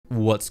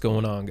What's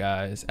going on,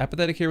 guys?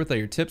 Apathettic here with all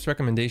your tips,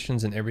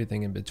 recommendations, and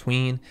everything in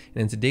between.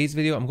 And in today's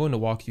video, I'm going to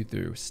walk you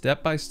through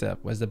step by step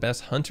what is the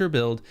best hunter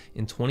build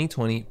in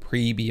 2020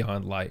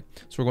 pre-Beyond Light.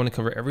 So we're going to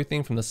cover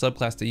everything from the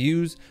subclass to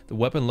use, the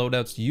weapon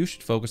loadouts you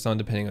should focus on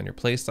depending on your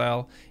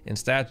playstyle, and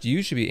stats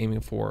you should be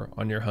aiming for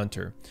on your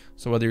hunter.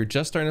 So whether you're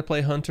just starting to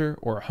play hunter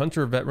or a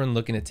hunter veteran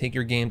looking to take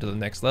your game to the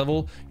next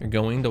level, you're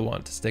going to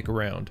want to stick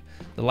around.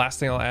 The last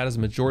thing I'll add is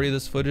the majority of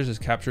this footage is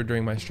captured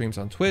during my streams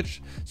on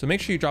Twitch, so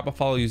make sure you drop a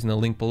follow using the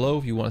link below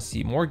if you want to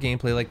see more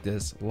gameplay like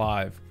this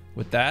live.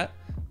 With that,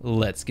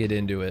 let's get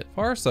into it.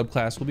 For our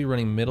subclass, we'll be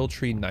running Middle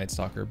Tree Night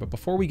Stalker, but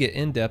before we get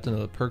in depth into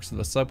the perks of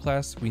the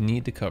subclass, we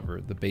need to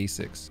cover the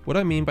basics. What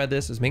I mean by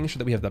this is making sure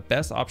that we have the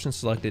best options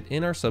selected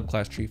in our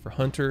subclass tree for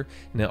Hunter,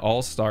 and it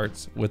all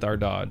starts with our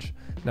dodge.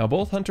 Now,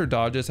 both Hunter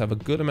dodges have a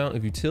good amount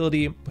of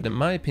utility, but in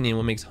my opinion,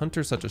 what makes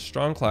Hunter such a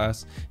strong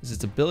class is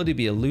its ability to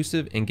be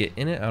elusive and get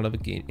in and out of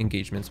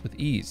engagements with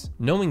ease.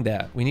 Knowing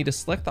that, we need to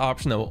select the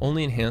option that will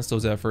only enhance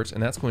those efforts,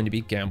 and that's going to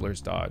be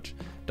Gambler's Dodge.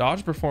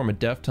 Dodge perform a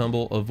deft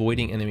tumble,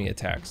 avoiding enemy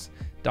attacks.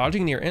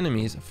 Dodging near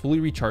enemies fully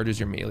recharges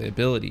your melee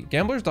ability.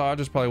 Gambler's Dodge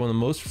is probably one of the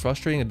most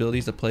frustrating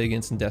abilities to play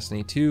against in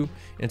Destiny 2, and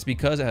it's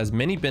because it has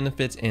many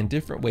benefits and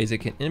different ways it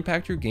can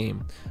impact your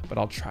game, but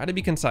I'll try to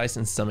be concise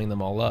in summing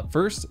them all up.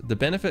 First, the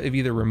benefit of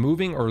either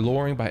removing or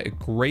lowering by a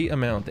great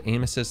amount the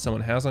aim assist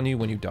someone has on you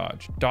when you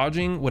dodge.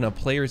 Dodging when a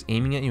player is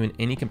aiming at you in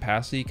any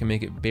capacity can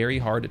make it very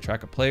hard to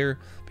track a player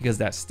because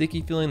that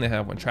sticky feeling they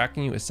have when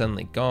tracking you is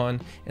suddenly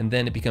gone, and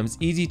then it becomes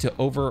easy to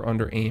over or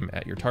under aim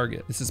at your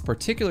target. This is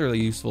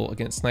particularly useful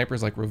against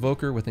snipers like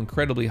Revoker with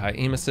incredibly high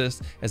aim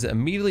assist, as it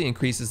immediately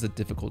increases the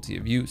difficulty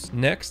of use.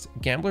 Next,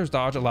 Gambler's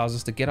Dodge allows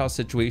us to get out of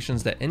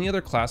situations that any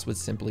other class would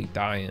simply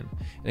die in.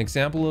 An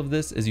example of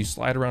this is you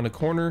slide around a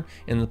corner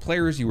and the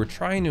players you were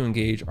trying to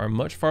engage are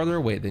much farther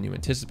away than you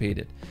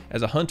anticipated.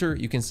 As a hunter,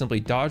 you can simply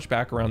dodge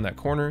back around that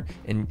corner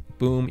and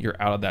boom,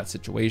 you're out of that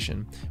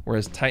situation.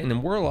 Whereas Titan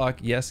and Warlock,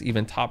 yes,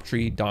 even Top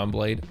Tree,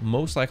 Dawnblade,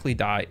 most likely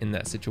die in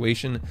that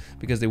situation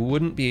because they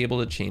wouldn't be able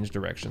to change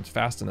directions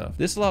fast enough.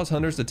 This allows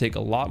hunters to take a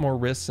lot more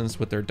risks,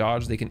 since with their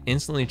dodge they can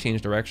instantly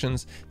change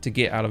directions to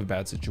get out of a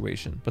bad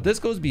situation. But this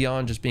goes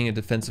beyond just being a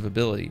defensive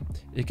ability.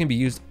 It can be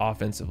used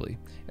offensively.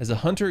 As a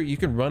hunter, you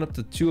can run up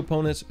to two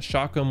opponents,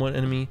 shotgun one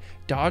enemy,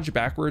 dodge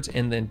backwards,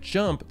 and then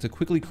jump to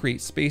quickly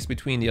create space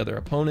between the other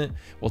opponent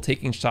while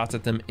taking shots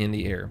at them in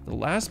the air. The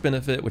last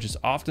benefit, which is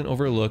often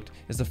overlooked,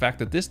 is the fact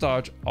that this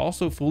dodge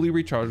also fully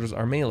recharges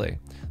our melee.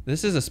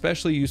 This is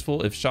especially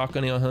useful if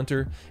shotgunning a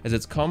hunter, as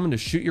it's common to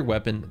shoot your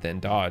weapon then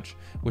dodge,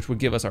 which would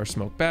give us our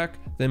smoke back,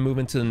 then move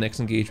into the next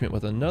engagement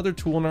with another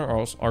tool in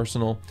our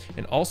arsenal,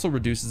 and also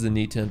reduces the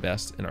need to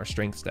invest in our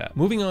strength stat.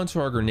 Moving on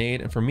to our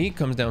grenade, and for me it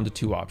comes down to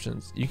two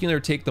options. You can either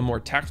take the more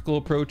tactical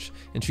approach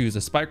and choose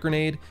a spike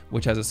grenade,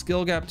 which has a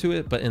skill gap to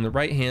it, but in the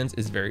right hands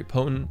is very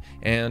potent,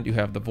 and you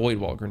have the void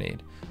wall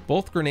grenade.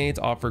 Both grenades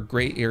offer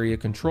great area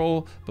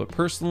control, but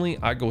personally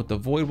I go with the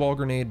void wall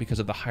grenade because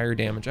of the higher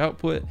damage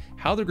output,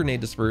 how the grenade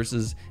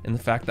disperses, and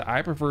the fact that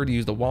I prefer to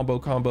use the wombo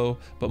combo,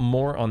 but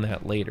more on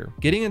that later.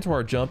 Getting into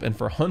our jump, and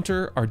for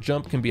hunter, our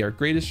jump can be our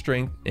greatest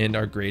strength and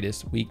our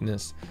greatest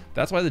weakness.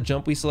 That's why the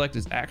jump we select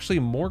is actually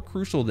more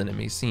crucial than it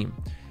may seem.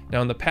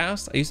 Now, in the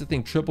past, I used to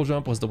think triple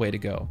jump was the way to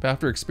go, but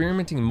after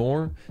experimenting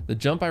more, the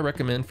jump I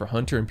recommend for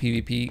hunter and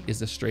PvP is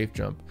the strafe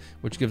jump,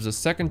 which gives a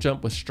second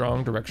jump with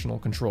strong directional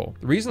control.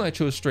 The reason I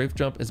chose strafe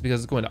jump is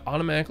because it's going to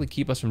automatically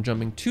keep us from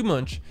jumping too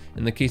much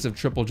in the case of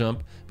triple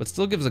jump, but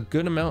still gives a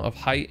good amount of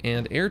height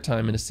and air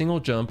time in a single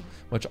jump,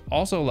 which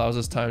also allows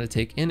us time to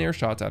take in-air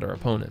shots at our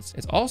opponents.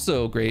 It's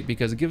also great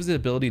because it gives the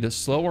ability to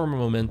slow our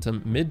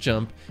momentum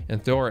mid-jump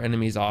and throw our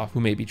enemies off who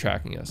may be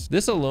tracking us.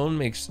 This alone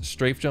makes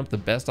strafe jump the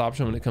best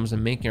option when it comes to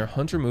making our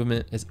hunter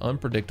movement as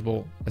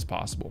unpredictable as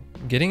possible.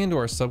 Getting into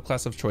our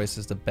subclass of choice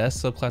is the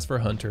best subclass for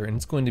hunter, and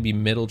it's going to be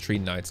Middle Tree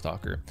Night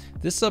Stalker.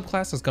 This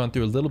subclass has gone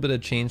through a little bit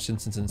of change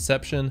since its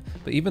inception,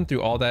 but even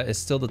through all that, it's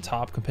still the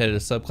top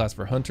competitive subclass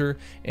for hunter,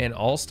 and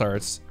all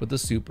starts with the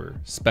super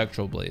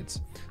Spectral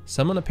Blades.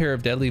 Summon a pair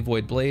of deadly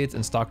void blades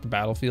and stalk the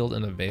battlefield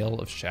in a veil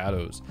of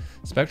shadows.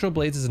 Spectral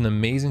Blades is an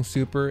amazing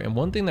super, and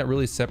one thing that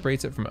really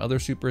separates it from other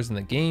supers in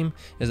the game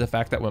is the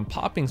fact that when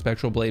popping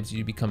Spectral Blades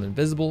you become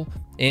invisible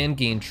and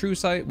gain True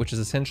Sight, which is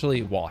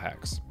essentially wall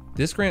hacks.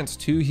 This grants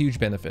two huge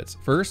benefits.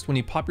 First, when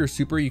you pop your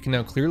super, you can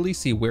now clearly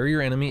see where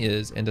your enemy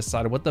is and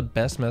decide what the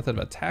best method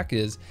of attack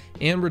is,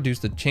 and reduce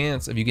the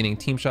chance of you getting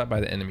team shot by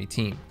the enemy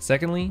team.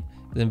 Secondly,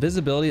 the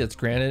invisibility that's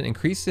granted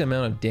increases the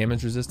amount of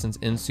damage resistance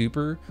in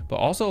super, but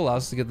also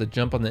allows us to get the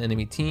jump on the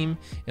enemy team,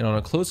 and on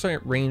a close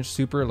range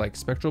super like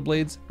Spectral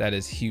Blades, that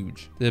is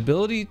huge. The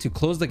ability to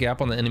close the gap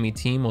on the enemy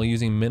team while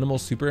using minimal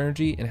super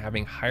energy and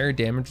having higher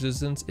damage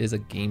resistance is a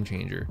game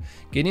changer.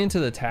 Getting into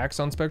the attacks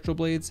on Spectral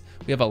Blades,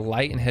 we have a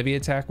light and heavy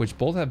attack, which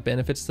both have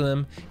benefits to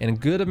them and a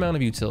good amount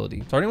of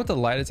utility. Starting with the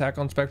light attack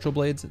on Spectral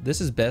Blades,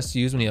 this is best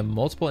used when you have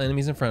multiple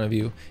enemies in front of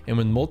you, and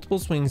with multiple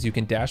swings you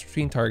can dash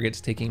between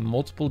targets, taking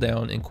multiple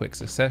down in quick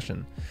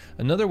succession.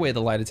 Another way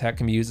the light attack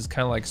can be used is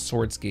kind of like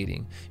sword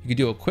skating. You could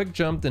do a quick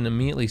jump then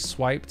immediately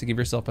swipe to give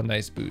yourself a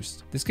nice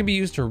boost. This can be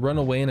used to run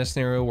away in a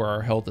scenario where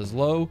our health is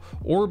low,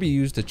 or be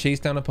used to chase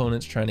down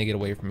opponents trying to get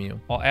away from you.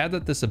 I'll add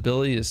that this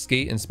ability to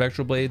skate in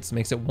Spectral Blades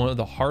makes it one of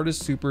the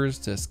hardest supers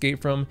to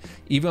escape from,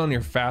 even on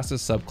your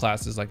fastest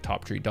subclasses like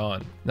Top Tree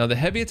Dawn. Now the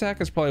heavy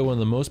attack is probably one of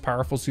the most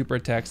powerful super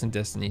attacks in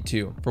Destiny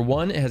 2. For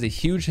one, it has a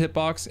huge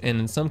hitbox and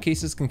in some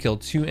cases can kill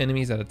 2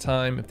 enemies at a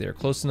time if they are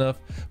close enough,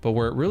 but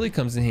where it really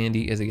comes in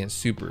handy is against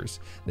supers.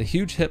 The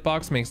huge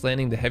hitbox makes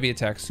landing the heavy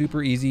attack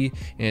super easy,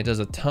 and it does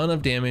a ton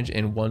of damage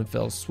in one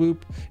fell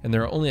swoop, and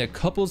there are only a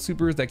couple of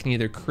supers that can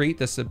either create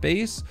the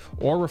base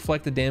or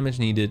reflect the damage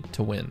needed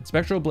to win.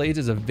 Spectral Blades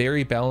is a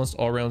very balanced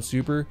all-around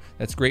super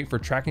that's great for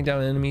tracking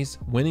down enemies,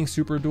 winning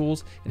super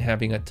duels, and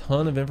having a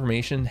ton of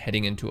information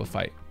heading into a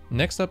fight.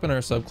 Next up in our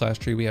subclass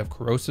tree we have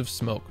Corrosive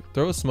Smoke.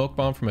 Throw a smoke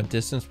bomb from a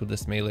distance with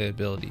this melee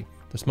ability.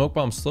 The smoke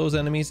bomb slows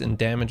enemies and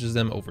damages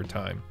them over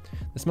time.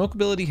 The smoke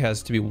ability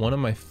has to be one of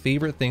my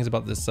favorite things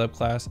about this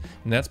subclass,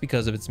 and that's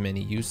because of its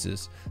many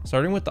uses.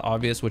 Starting with the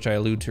obvious, which I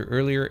alluded to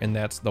earlier, and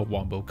that's the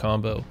wombo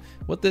combo.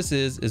 What this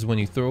is when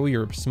you throw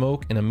your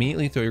smoke and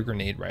immediately throw your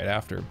grenade right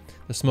after.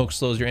 The smoke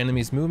slows your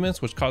enemy's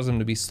movements, which causes them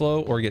to be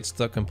slow or get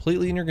stuck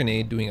completely in your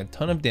grenade, doing a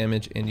ton of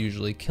damage and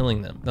usually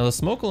killing them. Now the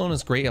smoke alone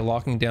is great at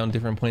locking down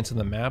different points of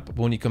the map, but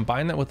when you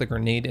combine that with a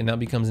grenade, it now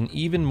becomes an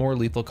even more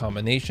lethal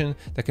combination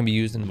that can be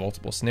used in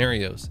multiple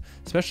scenarios.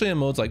 Especially in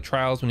modes like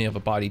Trials when you have a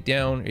body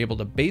down, you're able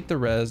to bait the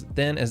res,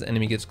 then as the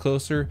enemy gets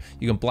closer,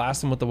 you can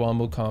blast them with the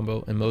wombo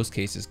combo, in most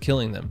cases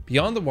killing them.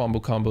 Beyond the wombo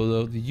combo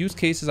though, the use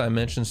cases I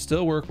mentioned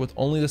still work with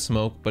only the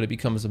smoke, but it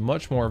becomes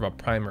much more of a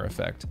primer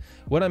effect.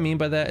 What I mean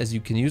by that is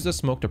you can use the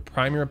smoke to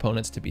prime your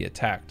opponents to be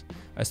attacked.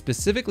 I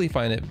specifically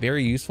find it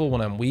very useful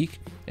when I'm weak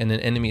and an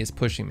enemy is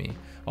pushing me.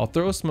 I'll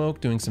throw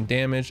smoke, doing some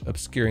damage,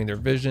 obscuring their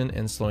vision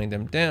and slowing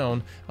them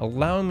down,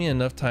 allowing me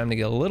enough time to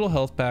get a little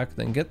health back,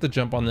 then get the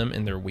jump on them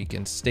in their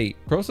weakened state.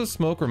 Corrosive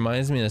Smoke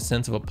reminds me in a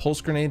sense of a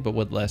pulse grenade but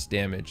with less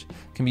damage.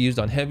 It can be used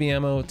on heavy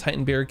ammo,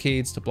 tighten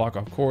barricades to block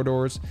off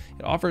corridors.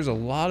 It offers a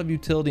lot of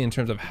utility in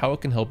terms of how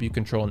it can help you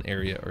control an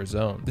area or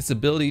zone. This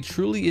ability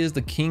truly is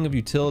the king of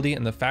utility,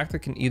 and the fact that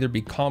it can either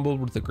be comboed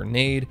with a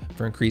grenade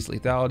for increased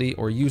lethality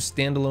or used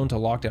standalone to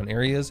lock down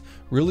areas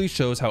really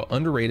shows how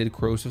underrated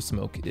Corrosive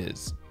Smoke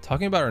is.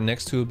 Talking about our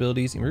next 2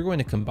 abilities, and we're going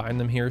to combine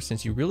them here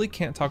since you really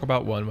can't talk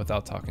about one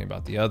without talking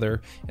about the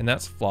other, and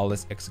that's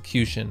Flawless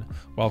Execution.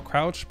 While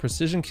crouch,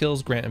 precision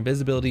kills grant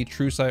invisibility,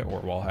 true sight or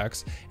wall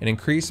hacks, and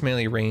increased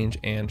melee range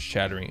and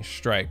shattering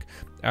strike.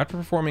 After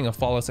performing a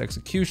Flawless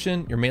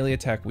Execution, your melee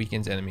attack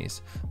weakens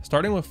enemies.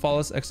 Starting with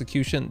Flawless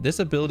Execution, this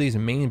ability's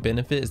main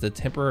benefit is the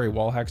temporary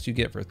wall hacks you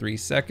get for 3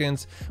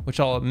 seconds, which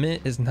I'll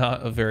admit is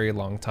not a very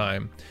long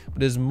time,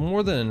 but is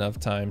more than enough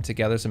time to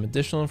gather some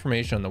additional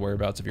information on the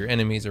whereabouts of your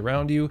enemies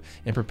around you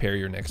and prepare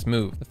your next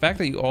move. The fact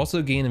that you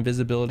also gain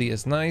invisibility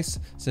is nice,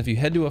 since if you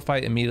head to a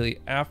fight immediately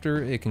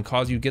after, it can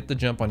cause you to get the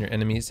jump on your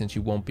enemies since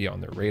you won't be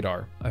on their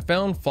radar. I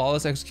found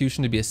Flawless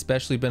Execution to be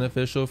especially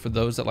beneficial for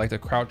those that like to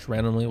crouch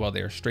randomly while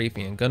they are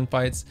strafing in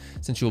gunfights,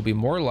 since you will be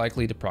more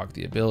likely to proc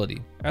the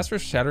ability. As for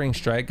Shattering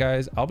Strike,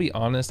 guys, I'll be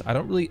honest, I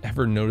don't really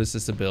ever notice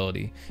this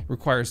ability. It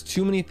requires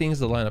too many things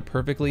to line up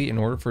perfectly in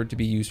order for it to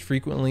be used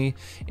frequently,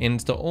 and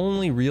it's the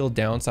only real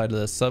downside of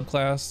this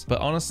subclass.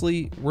 But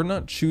honestly, we're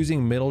not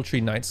choosing Middle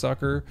Tree Night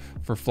Stalker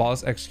for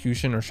Flawless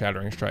Execution or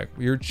Shattering Strike.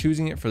 We are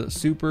choosing it for the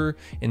super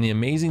and the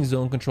amazing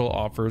zone control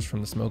offers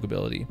from the smoke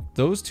ability.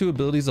 Those 2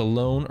 abilities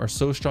alone are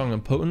so strong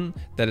and potent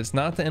that it's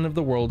not the end of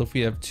the world if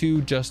we have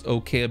 2 just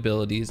okay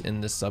abilities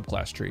in this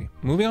subclass tree.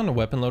 Moving on to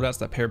weapon loadouts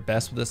that pair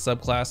best with this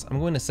subclass, I'm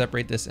going to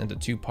separate this into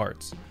 2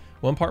 parts.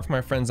 One part for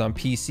my friends on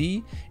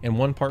PC and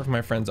one part for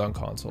my friends on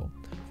console.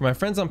 For my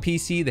friends on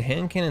PC, the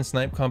hand cannon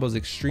snipe combo is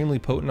extremely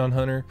potent on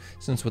Hunter,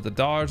 since with the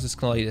dodge, this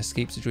can allow you to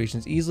escape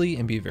situations easily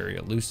and be very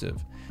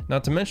elusive.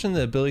 Not to mention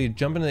the ability to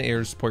jump into the air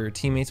to support your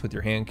teammates with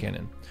your hand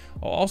cannon.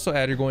 I'll also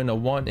add you're going to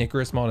want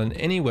Icarus mod on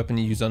any weapon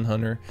you use on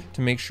Hunter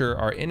to make sure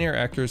our in-air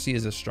accuracy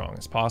is as strong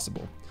as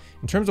possible.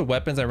 In terms of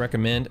weapons, I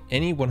recommend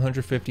any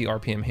 150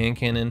 RPM hand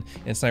cannon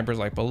and snipers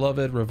like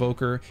Beloved,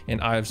 Revoker,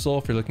 and Eye of Soul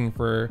if you're looking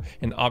for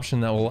an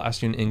option that will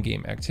last you in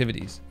in-game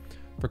activities.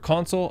 For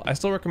console, I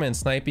still recommend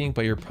sniping,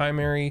 but your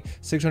primary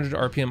 600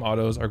 RPM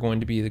autos are going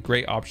to be the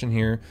great option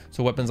here,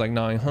 so weapons like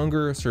Gnawing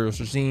Hunger, Serious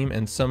Regime,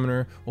 and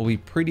Summoner will be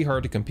pretty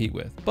hard to compete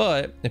with.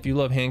 But if you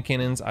love hand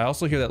cannons, I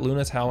also hear that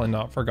Luna's Howl and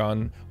Not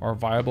Forgotten are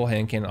viable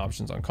hand cannon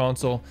options on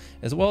console,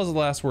 as well as the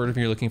Last Word if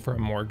you're looking for a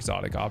more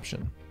exotic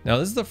option. Now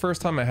this is the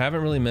first time I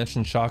haven't really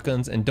mentioned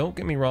shotguns, and don't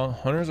get me wrong,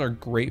 hunters are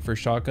great for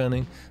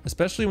shotgunning,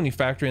 especially when you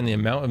factor in the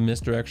amount of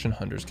misdirection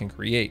hunters can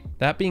create.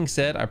 That being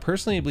said, I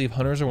personally believe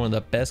hunters are one of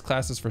the best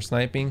classes for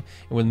sniping,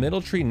 and with Middle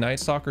Tree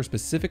Night Stalker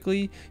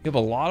specifically, you have a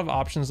lot of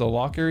options to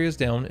lock areas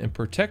down and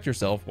protect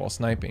yourself while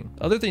sniping.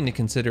 The other thing to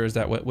consider is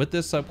that with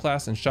this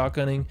subclass and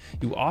shotgunning,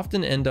 you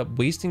often end up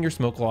wasting your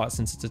smoke a lot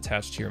since it's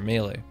attached to your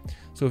melee.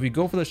 So if you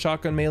go for the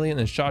shotgun melee and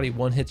the shotty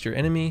one hits your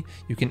enemy,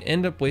 you can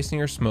end up wasting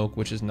your smoke,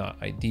 which is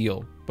not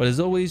ideal. But as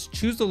always,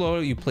 choose the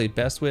loadout you play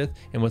best with,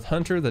 and with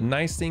Hunter, the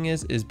nice thing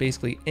is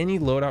basically any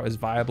loadout is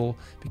viable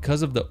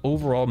because of the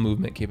overall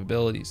movement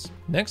capabilities.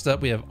 Next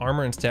up, we have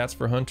armor and stats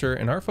for Hunter,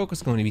 and our focus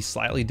is going to be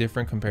slightly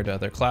different compared to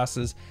other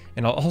classes.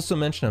 And I'll also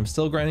mention I'm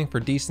still grinding for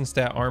decent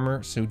stat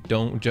armor, so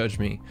don't judge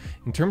me.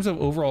 In terms of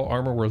overall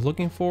armor we're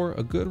looking for,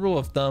 a good rule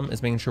of thumb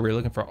is making sure we're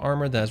looking for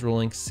armor that is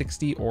rolling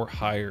 60 or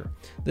higher.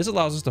 This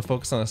allows us to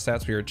focus on the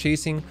stats we are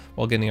chasing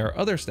while getting our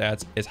other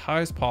stats as high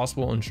as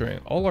possible, ensuring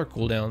all our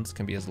cooldowns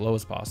can be as low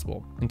as possible.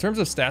 In terms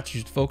of stats you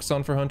should focus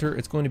on for Hunter,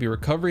 it's going to be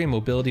recovery and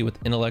mobility with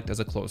intellect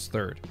as a close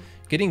third.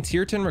 Getting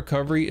tier 10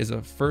 recovery is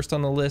a first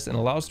on the list and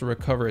allows us to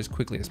recover as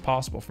quickly as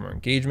possible from our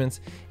engagements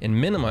and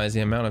minimize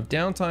the amount of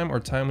downtime or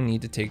time we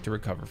need to take to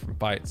recover from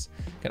fights.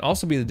 It can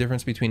also be the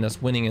difference between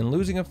us winning and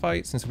losing a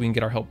fight, since we can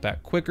get our health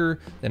back quicker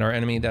than our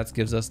enemy. That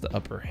gives us the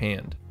upper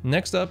hand.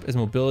 Next up is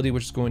mobility,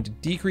 which is going to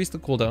decrease the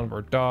cooldown of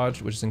our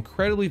dodge, which is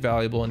incredibly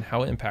valuable in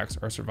how it impacts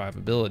our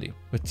survivability.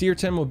 With tier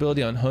 10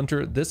 mobility on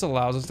Hunter, this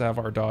allows us to have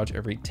our dodge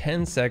every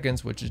 10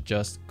 seconds, which is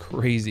just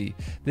crazy.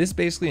 This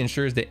basically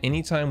ensures that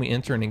anytime we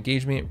enter an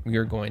engagement, we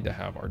are going to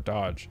have our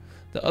dodge.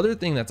 The other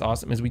thing that's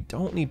awesome is we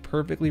don't need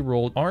perfectly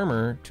rolled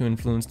armor to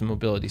influence the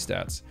mobility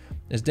stats.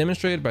 As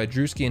demonstrated by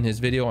Drewski in his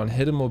video on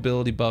hidden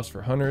mobility buffs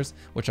for hunters,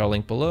 which I'll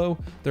link below,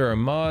 there are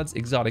mods,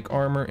 exotic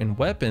armor, and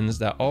weapons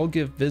that all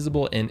give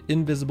visible and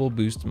invisible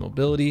boost to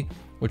mobility,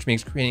 which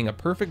makes creating a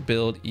perfect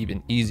build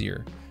even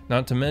easier.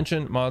 Not to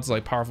mention mods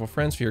like powerful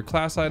friends for your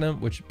class item,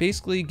 which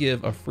basically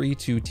give a free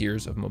 2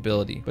 tiers of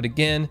mobility. But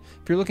again,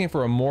 if you're looking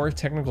for a more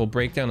technical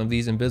breakdown of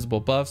these invisible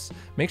buffs,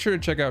 make sure to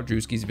check out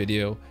Drewski's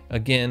video,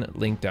 again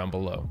linked down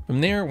below.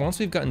 From there, once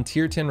we've gotten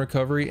tier 10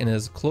 recovery and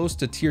as close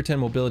to tier 10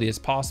 mobility as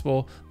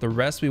possible, the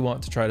rest we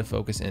want to try to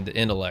focus into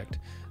intellect.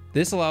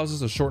 This allows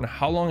us to shorten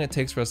how long it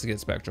takes for us to get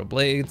spectral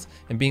blades,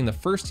 and being the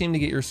first team to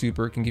get your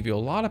super can give you a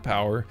lot of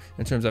power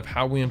in terms of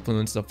how we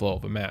influence the flow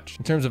of a match.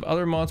 In terms of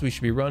other mods we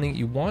should be running,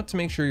 you want to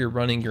make sure you're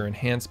running your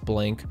enhanced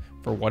blank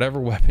for whatever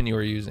weapon you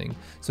are using.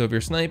 So if you're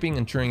sniping,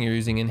 ensuring you're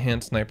using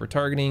enhanced sniper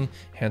targeting,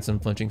 enhanced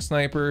unflinching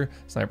sniper,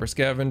 sniper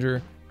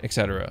scavenger,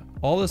 etc.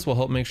 All this will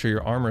help make sure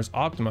your armor is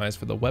optimized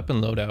for the weapon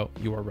loadout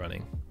you are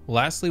running.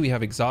 Lastly, we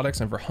have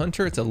exotics, and for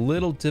Hunter it's a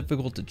little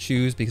difficult to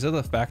choose because of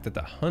the fact that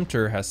the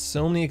Hunter has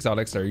so many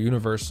exotics that are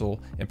universal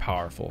and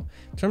powerful.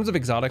 In terms of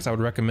exotics I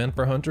would recommend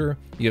for Hunter,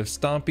 you have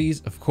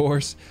Stompies, of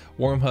course,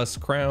 Wormhusk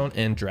Crown,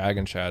 and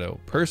Dragon Shadow.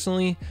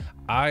 Personally,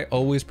 I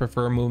always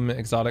prefer movement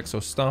exotics, so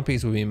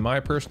Stompies would be my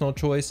personal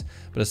choice,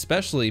 but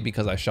especially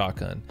because I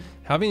shotgun.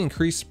 Having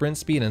increased sprint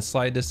speed and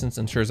slide distance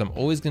ensures I'm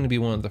always going to be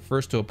one of the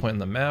first to a point on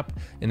the map,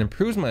 and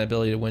improves my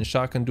ability to win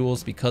shotgun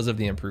duels because of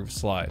the improved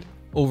slide.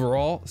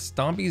 Overall,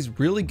 Stompies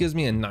really gives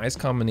me a nice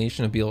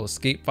combination of being able to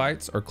escape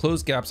fights or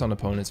close gaps on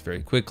opponents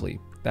very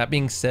quickly. That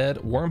being said,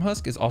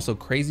 Wormhusk is also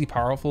crazy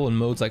powerful in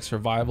modes like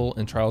Survival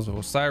and Trials of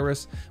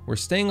Osiris, where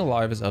staying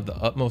alive is of the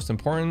utmost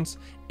importance,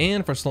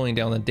 and for slowing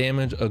down the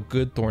damage a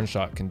good thorn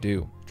shot can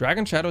do.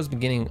 Dragon Shadow has been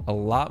getting a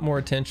lot more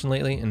attention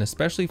lately, and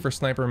especially for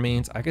sniper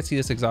mains, I could see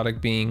this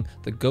exotic being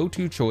the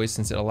go-to choice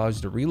since it allows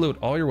you to reload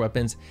all your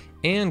weapons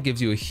and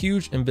gives you a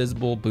huge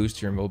invisible boost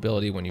to your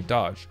mobility when you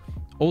dodge.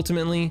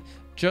 Ultimately,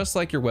 just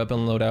like your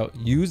weapon loadout,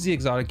 use the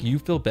exotic you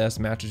feel best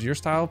matches your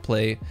style of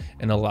play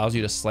and allows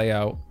you to slay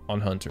out on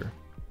Hunter.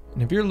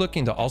 And if you're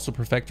looking to also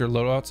perfect your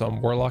loadouts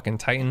on Warlock and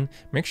Titan,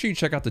 make sure you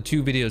check out the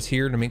 2 videos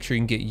here to make sure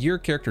you can get your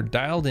character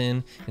dialed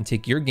in and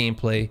take your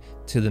gameplay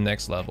to the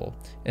next level.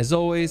 As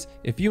always,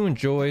 if you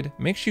enjoyed,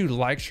 make sure you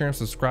like, share, and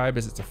subscribe,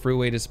 as it's a free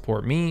way to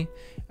support me,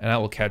 and I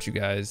will catch you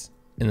guys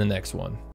in the next one.